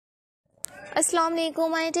Assalamu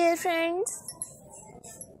alaikum my dear friends,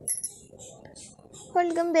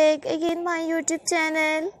 welcome back again my YouTube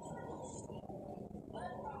channel.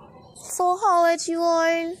 So how are you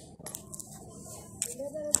all?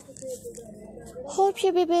 Hope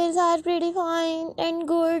your peoples are pretty fine and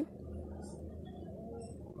good.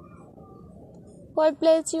 God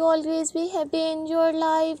bless you, always be happy in your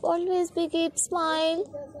life, always be keep smile.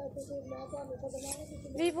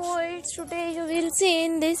 Viewers, today you will see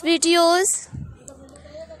in these videos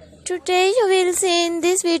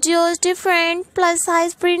different plus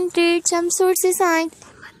size printed jumpsuit designs.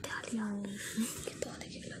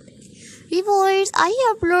 Viewers, I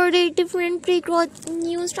uploaded different pre-crochet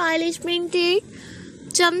new stylish printed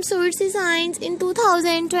jumpsuit designs in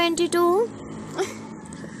 2022.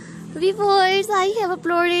 Viewers, I have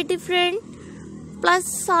uploaded different plus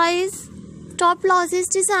size top blouses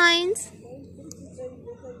designs,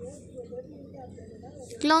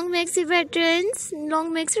 long maxi patterns,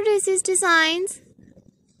 long maxi dresses designs,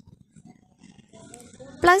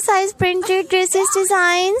 plus size printed dresses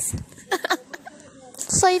designs.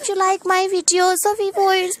 So if you like my videos, so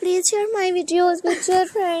viewers, please share my videos with your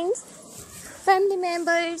friends, family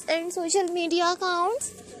members and social media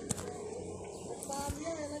accounts.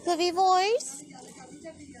 So viewers,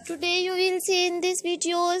 today you will see in these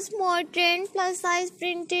videos more trend plus size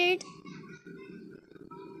printed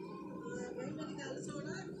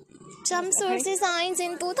jumpsuit designs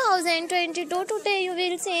in 2022. Today you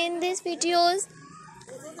will see in these videos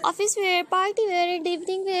office wear, party wear and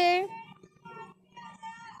evening wear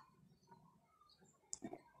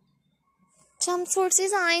jumpsuit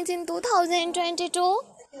designs in 2022.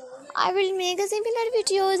 I will make a similar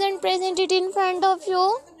videos and present it in front of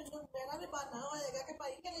you.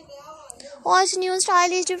 Watch new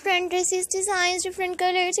stylish different dresses designs, different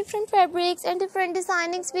colors, different fabrics and different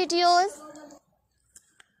designings videos.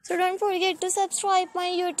 So don't forget to subscribe my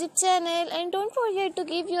YouTube channel and don't forget to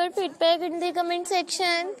give your feedback in the comment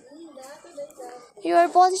section. Your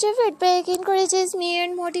positive feedback encourages me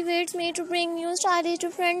and motivates me to bring new stylish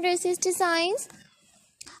different dresses designs.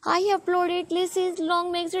 I have uploaded laces,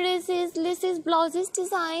 long maxi dresses, laces, blouses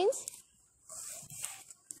designs,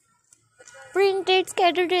 printed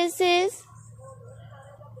skater dresses,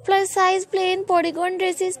 plus size plain Bodycon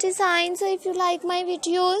dresses designs. So if you like my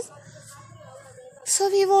videos, so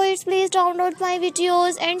viewers, please download my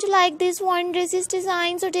videos and like this one dresses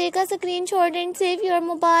design. So take a screenshot and save your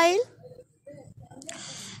mobile.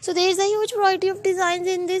 So there is a huge variety of designs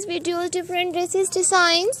in these videos, different dresses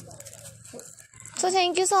designs. So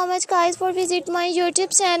thank you so much guys for visit my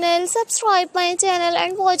YouTube channel, subscribe my channel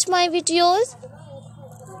and watch my videos.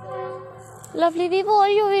 Lovely viewer,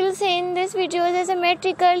 you will see in this videos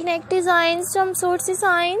asymmetrical neck designs, jumpsuit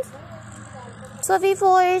designs. So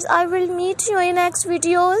viewers, I will meet you in next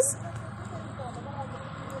videos.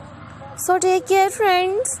 So take care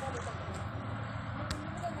friends.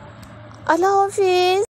 Allah Hafiz.